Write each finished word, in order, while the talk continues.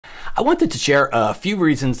I wanted to share a few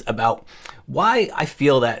reasons about why I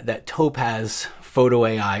feel that Topaz Photo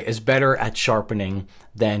AI is better at sharpening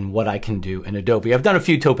than what I can do in Adobe. I've done a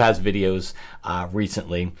few Topaz videos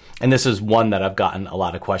recently, and this is one that I've gotten a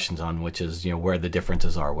lot of questions on, which is where the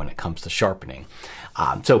differences are when it comes to sharpening.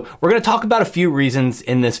 So we're going to talk about a few reasons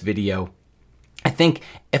in this video. I think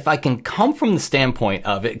if I can come from the standpoint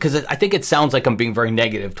of it, because I think it sounds like I'm being very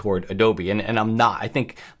negative toward Adobe, and I'm not. I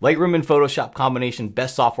think Lightroom and Photoshop combination,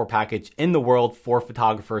 best software package in the world for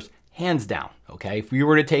photographers, hands down, okay? If we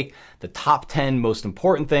were to take the top 10 most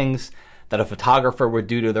important things that a photographer would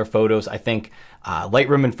do to their photos, I think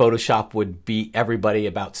Lightroom and Photoshop would beat everybody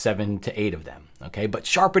about 7 to 8 of them, okay? But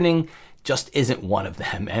sharpening just isn't one of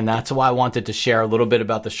them. And that's why I wanted to share a little bit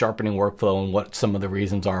about the sharpening workflow and what some of the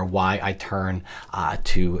reasons are why I turn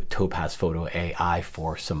to Topaz Photo AI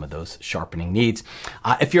for some of those sharpening needs.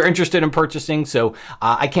 If you're interested in purchasing, so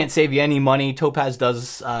I can't save you any money. Topaz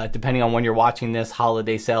does, depending on when you're watching this,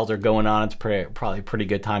 holiday sales are going on. It's probably a pretty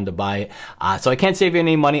good time to buy it. So I can't save you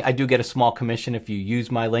any money. I do get a small commission if you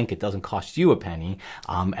use my link. It doesn't cost you a penny.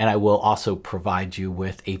 And I will also provide you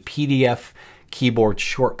with a PDF keyboard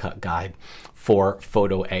shortcut guide for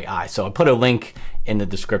Photo AI. So I put a link in the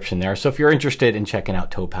description there. So if you're interested in checking out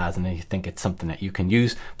Topaz and you think it's something that you can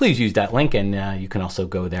use, please use that link, and you can also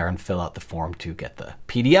go there and fill out the form to get the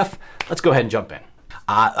PDF. Let's go ahead and jump in.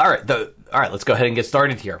 All right, let's go ahead and get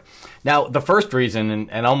started here. Now, the first reason,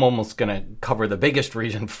 and I'm almost gonna cover the biggest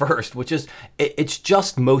reason first, which is it's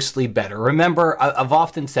just mostly better. Remember, I've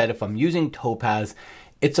often said if I'm using Topaz,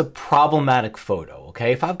 it's a problematic photo,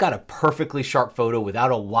 okay? If I've got a perfectly sharp photo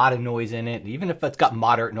without a lot of noise in it, even if it's got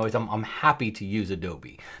moderate noise, I'm happy to use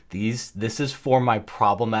Adobe. This is for my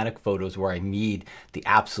problematic photos where I need the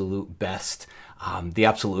absolute best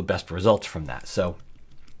results from that. So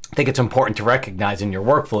I think it's important to recognize in your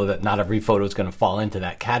workflow that not every photo is going to fall into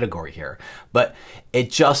that category here, but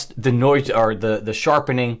the noise or the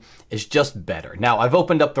sharpening is just better. Now I've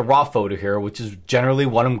opened up the raw photo here, which is generally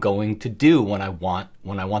what I'm going to do when I want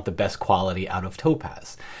the best quality out of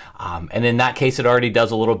Topaz. And in that case, it already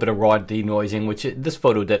does a little bit of raw denoising, which this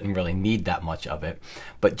photo didn't really need that much of it.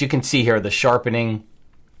 But you can see here the sharpening.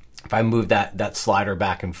 If I move that slider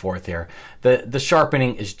back and forth here, the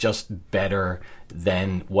sharpening is just better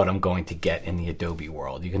than what I'm going to get in the Adobe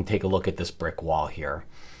world. You can take a look at this brick wall here,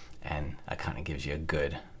 and that kind of gives you a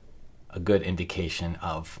good indication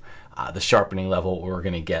of the sharpening level we're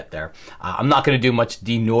going to get there. I'm not going to do much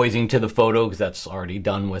denoising to the photo because that's already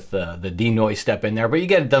done with the denoise step in there, but you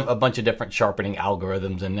get a bunch of different sharpening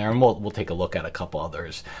algorithms in there, and we'll take a look at a couple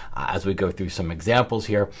others as we go through some examples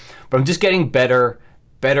here. But I'm just getting better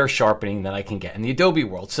sharpening than I can get in the Adobe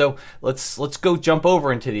world. So let's go jump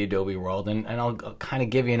over into the Adobe world, and I'll kind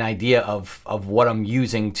of give you an idea of what I'm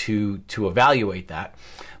using to evaluate that.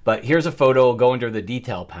 But here's a photo. I'll go into the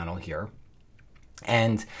detail panel here.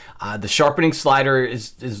 And the sharpening slider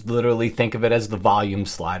is literally, think of it as the volume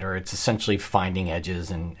slider. It's essentially finding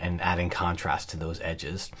edges and adding contrast to those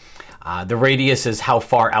edges. The radius is how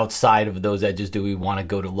far outside of those edges do we want to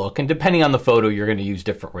go to look. And depending on the photo, you're going to use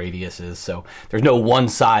different radiuses. So there's no one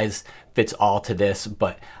size fits all to this,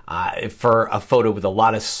 but for a photo with a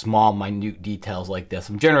lot of small, minute details like this,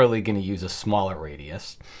 I'm generally going to use a smaller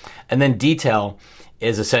radius. And then detail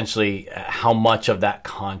is essentially how much of that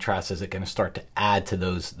contrast is it going to start to add to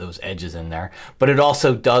those edges in there. But it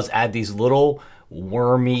also does add these little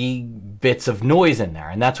wormy bits of noise in there,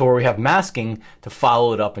 and that's where we have masking to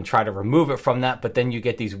follow it up and try to remove it from that. But then you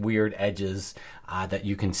get these weird edges that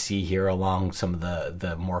you can see here along some of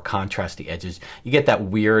the more contrasty edges. You get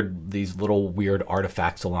these little weird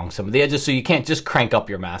artifacts along some of the edges, so you can't just crank up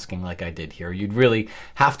your masking like I did here. You'd really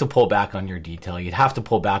have to pull back on your detail. You'd have to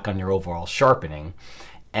pull back on your overall sharpening.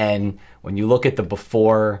 And when you look at the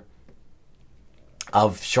before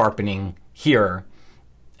of sharpening here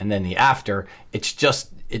and then the after,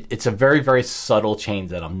 it's a very, very subtle change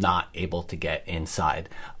that I'm not able to get inside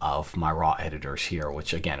of my raw editors here,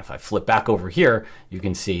 which again, if I flip back over here, you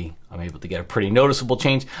can see I'm able to get a pretty noticeable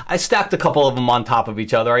change. I stacked a couple of them on top of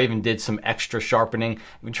each other. I even did some extra sharpening.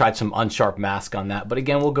 We tried some unsharp mask on that. But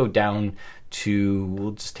again, we'll go down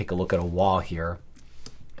we'll just take a look at a wall here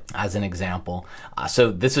as an example.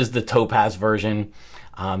 So this is the Topaz version.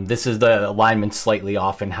 This is the alignment slightly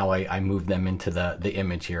off in how I move them into the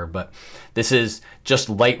image here, but this is just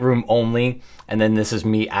Lightroom only, and then this is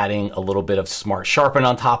me adding a little bit of Smart Sharpen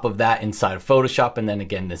on top of that inside of Photoshop, and then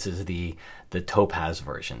again this is the Topaz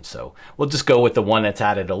version. So we'll just go with the one that's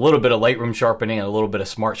added a little bit of Lightroom sharpening and a little bit of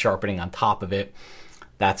Smart Sharpening on top of it.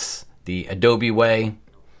 That's the Adobe way.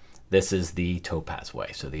 this is the Topaz way.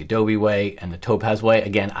 So the Adobe way and the Topaz way.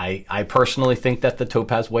 Again, I personally think that the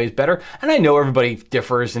Topaz way is better. And I know everybody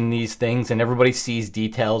differs in these things and everybody sees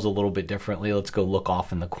details a little bit differently. Let's go look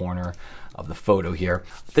off in the corner of the photo here.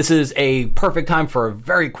 This is a perfect time for a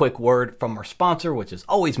very quick word from our sponsor, which is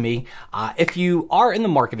always me. If you are in the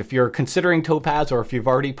market, if you're considering Topaz, or if you've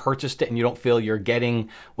already purchased it and you don't feel you're getting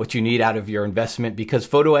what you need out of your investment, because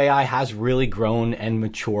Photo AI has really grown and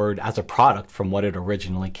matured as a product from what it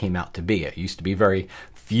originally came out to be. It used to be very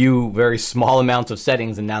few, very small amounts of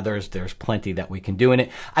settings, and now there's plenty that we can do in it.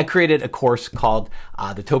 I created a course called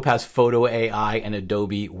the Topaz Photo AI and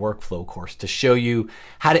Adobe Workflow course to show you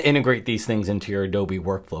how to integrate these things into your Adobe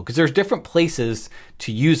workflow, because there's different places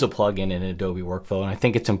to use a plugin in Adobe Workflow, and I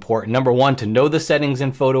think it's important, number one, to know the settings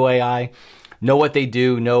in Photo AI, know what they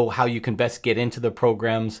do, know how you can best get into the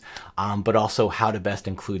programs, but also how to best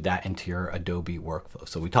include that into your Adobe workflow.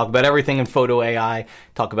 So we talk about everything in Photo AI,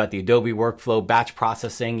 talk about the Adobe workflow, batch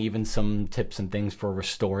processing, even some tips and things for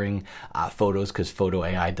restoring photos, because Photo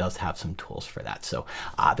AI does have some tools for that. So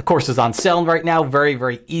the course is on sale right now. Very,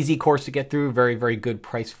 very easy course to get through, very, very good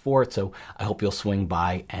price for it. So I hope you'll swing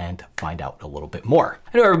by and find out a little bit more.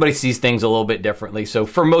 I know everybody sees things a little bit differently. So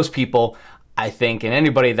for most people, I think, and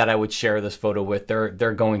anybody that I would share this photo with,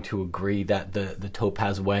 they're going to agree that the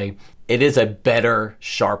Topaz way, it is a better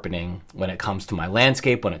sharpening when it comes to my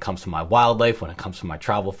landscape, when it comes to my wildlife, when it comes to my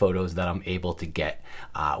travel photos that I'm able to get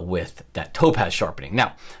with that Topaz sharpening.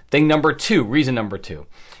 Now, reason number two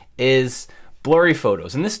is blurry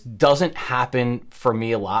photos. And this doesn't happen for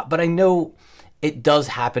me a lot, but I know it does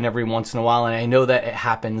happen every once in a while, and I know that it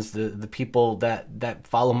happens. The people that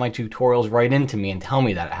follow my tutorials write into me and tell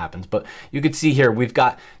me that it happens. But you can see here, we've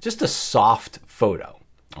got just a soft photo,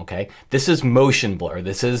 okay? This is motion blur.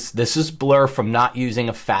 This is blur from not using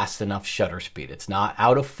a fast enough shutter speed. It's not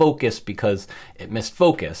out of focus because it missed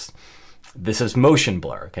focus. This is motion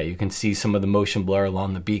blur, okay? You can see some of the motion blur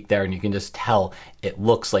along the beak there, and you can just tell it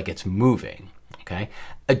looks like it's moving. Okay.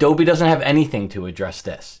 Adobe doesn't have anything to address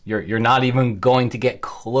this. You're not even going to get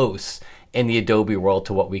close in the Adobe world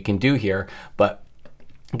to what we can do here. But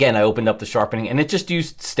again, I opened up the sharpening and it just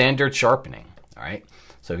used standard sharpening. All right.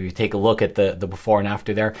 So if you take a look at the before and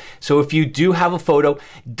after there. So if you do have a photo,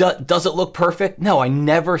 does it look perfect? No, I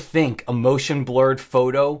never think a motion blurred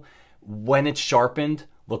photo when it's sharpened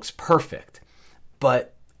looks perfect.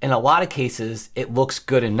 But in a lot of cases, it looks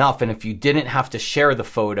good enough. And if you didn't have to share the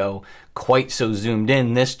photo quite so zoomed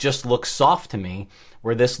in, this just looks soft to me,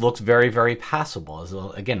 where this looks very, very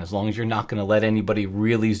passable. Again, as long as you're not going to let anybody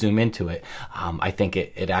really zoom into it, I think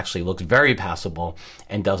it actually looks very passable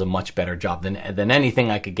and does a much better job than anything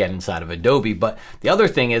I could get inside of Adobe. But the other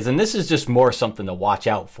thing is, and this is just more something to watch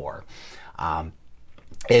out for,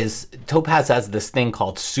 is Topaz has this thing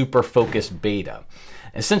called super focus beta.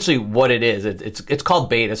 Essentially what it is, it's called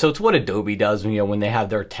beta. So it's what Adobe does when they have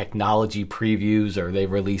their technology previews or they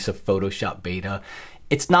release a Photoshop beta.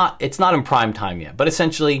 It's not in prime time yet, but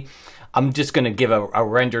essentially I'm just going to give a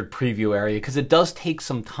rendered preview area because it does take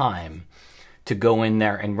some time to go in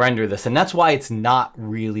there and render this. And that's why it's not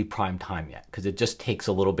really prime time yet, because it just takes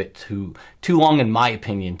a little bit too long, in my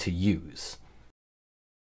opinion, to use.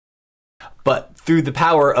 But through the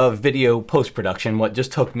power of video post-production, what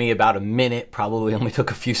just took me about a minute, probably only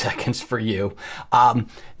took a few seconds for you.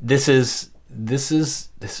 This is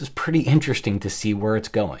pretty interesting to see where it's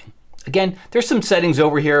going. Again, there's some settings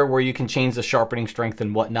over here where you can change the sharpening strength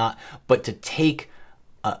and whatnot, but to take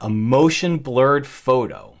a motion blurred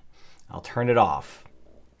photo, I'll turn it off.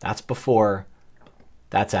 That's before,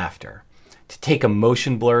 that's after. To take a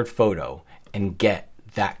motion blurred photo and get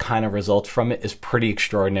that kind of results from it is pretty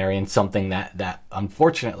extraordinary, and something that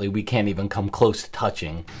unfortunately we can't even come close to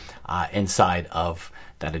touching inside of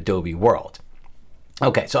that Adobe world.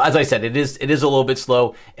 Okay, so as I said, it is a little bit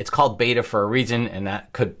slow. It's called beta for a reason, and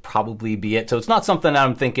that could probably be it. So it's not something that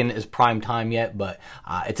I'm thinking is prime time yet, but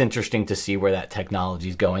it's interesting to see where that technology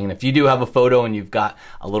is going. And if you do have a photo and you've got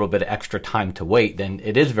a little bit of extra time to wait, then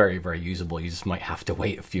it is very, very usable. You just might have to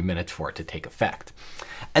wait a few minutes for it to take effect.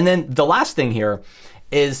 And then the last thing here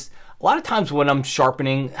is, a lot of times when I'm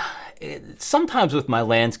sharpening, sometimes with my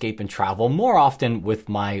landscape and travel, more often with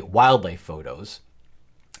my wildlife photos.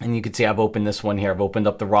 And you can see I've opened this one here. I've opened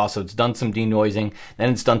up the raw, so it's done some denoising,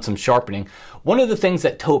 then it's done some sharpening. One of the things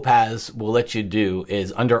that Topaz will let you do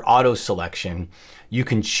is, under auto selection, you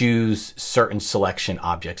can choose certain selection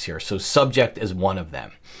objects here. So subject is one of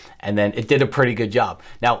them. And then it did a pretty good job.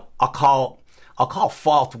 Now, I'll call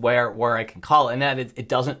fault where I can call it, and that is, it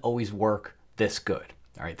doesn't always work this good.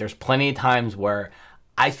 All right, there's plenty of times where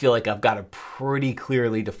I feel like I've got a pretty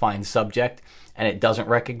clearly defined subject and it doesn't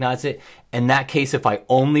recognize it. In that case, if I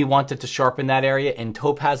only wanted to sharpen that area in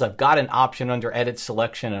Topaz, I've got an option under Edit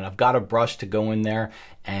Selection, and I've got a brush to go in there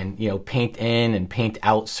and, you know, paint in and paint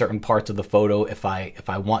out certain parts of the photo if I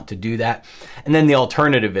want to do that. And then the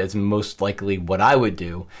alternative is, most likely what I would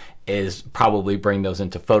do is probably bring those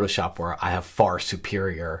into Photoshop, where I have far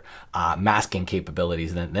superior masking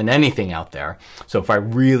capabilities than anything out there. So if I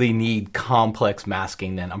really need complex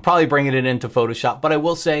masking, then I'm probably bringing it into Photoshop. But I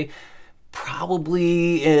will say,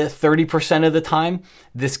 probably 30% of the time,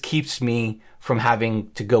 this keeps me from having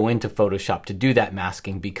to go into Photoshop to do that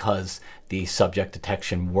masking, because the subject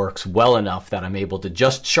detection works well enough that I'm able to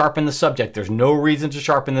just sharpen the subject. There's no reason to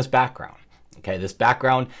sharpen this background. Okay, this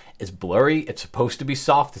background is blurry. It's supposed to be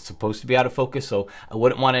soft. It's supposed to be out of focus. So I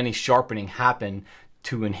wouldn't want any sharpening happen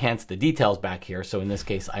to enhance the details back here. So in this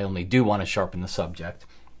case, I only do want to sharpen the subject.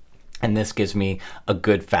 And this gives me a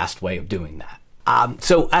good, fast way of doing that.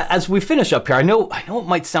 So as we finish up here, I know it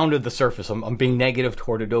might sound at the surface, I'm being negative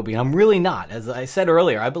toward Adobe, and I'm really not. As I said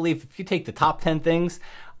earlier, I believe if you take the top 10 things,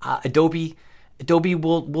 Adobe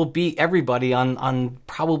will beat everybody on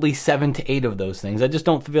probably 7 to 8 of those things. I just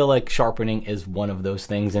don't feel like sharpening is one of those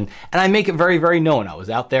things. And I make it very, very known. I was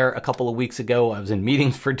out there a couple of weeks ago. I was in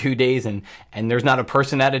meetings for 2 days, and there's not a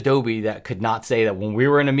person at Adobe that could not say that when we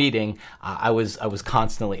were in a meeting, I was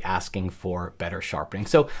constantly asking for better sharpening.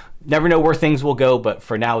 So never know where things will go, but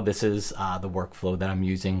for now, this is the workflow that I'm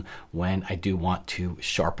using when I do want to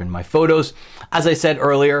sharpen my photos. As I said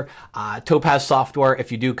earlier, Topaz software,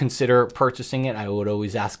 if you do consider purchasing it, I would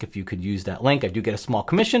always ask if you could use that link. I do get a small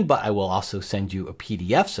commission, but I will also send you a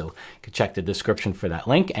PDF, so you can check the description for that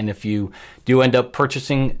link. And if you do end up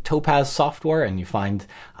purchasing Topaz software and you find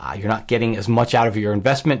you're not getting as much out of your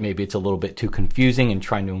investment, maybe it's a little bit too confusing and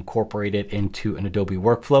trying to incorporate it into an Adobe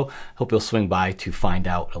workflow, hope you'll swing by to find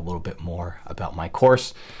out a little bit more about my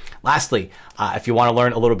course. Lastly, if you want to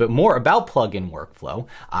learn a little bit more about plugin workflow,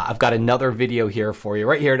 I've got another video here for you.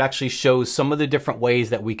 Right here, it actually shows some of the different ways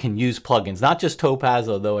that we can use plugins, not just Topaz,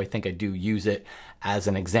 although I think I do use it as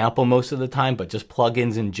an example most of the time, but just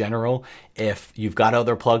plugins in general. If you've got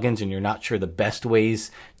other plugins and you're not sure the best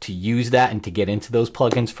ways to use that and to get into those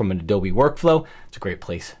plugins from an Adobe workflow, it's a great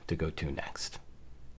place to go to next.